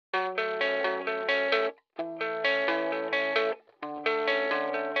Yeah,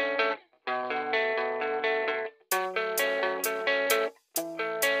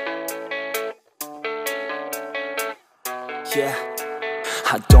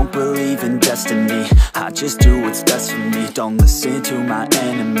 I don't believe in destiny, I just do what's best for me. Don't listen to my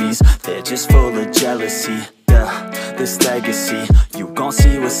enemies, they're just full of jealousy. Yeah, this legacy, you gon'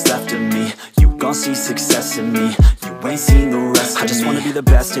 see what's left of me. You gon' see success in me, you ain't seen the rest of me. I just wanna be the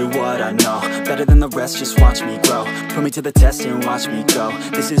best at what I know, better than the rest, just watch me grow. Put me to the test and watch me go.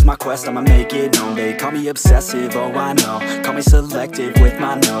 This is my quest, I'ma make it known. They call me obsessive, oh I know. Call me selective with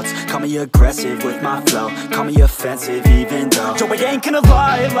my notes, call me aggressive with my flow. Call me offensive even though Joe, I ain't gonna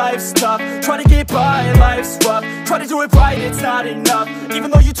lie, life's tough. Try to get by, life's rough. Try to do it right, it's not enough.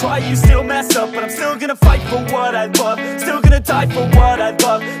 Even though you try, you still mess up. But I'm still gonna fight for what I love, still gonna die for what I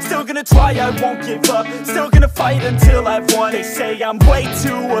love, still gonna try, I won't give up, still gonna fight until I've won. They say I'm way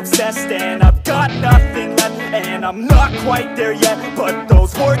too obsessed and I've got nothing left, and I'm not quite there yet, but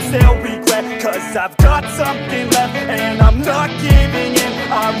those words they'll regret, cause I've got something left and I'm not giving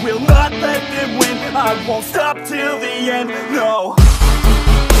in. I will not let them win, I won't stop till the end, no.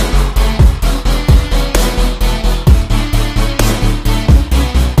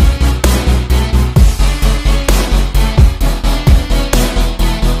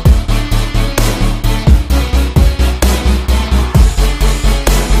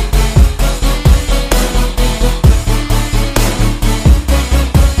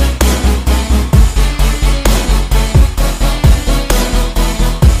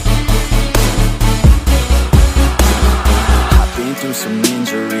 Some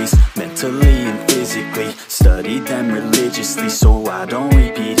injuries, mentally and physically. Studied them religiously so I don't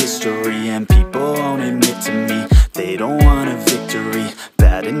repeat history. And people won't admit to me they don't want a victory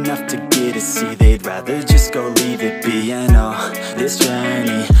bad enough to get a C. They'd rather just go leave it be. And oh, this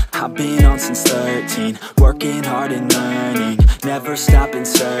journey I've been on since 13, working hard and learning, never stopping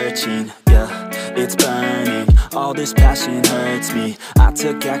searching. Yeah, it's burning, all this passion hurts me. I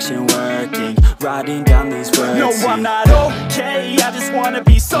took action working, writing down these words. No, I'm not okay, I just wanna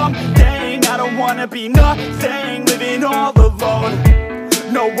be something. I don't wanna be nothing, living all alone.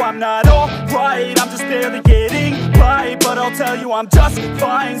 No, I'm not alright, I'm just barely getting by. But I'll tell you I'm just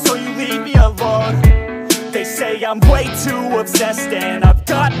fine, so you leave me alone. They say I'm way too obsessed and I've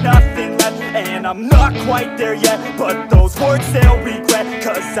got nothing left, and I'm not quite there yet, but those words they'll regret,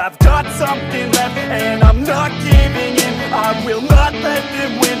 cause I've got something left and I'm not giving in. I will not let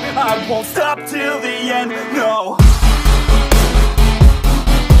them win, I won't stop till the end, no.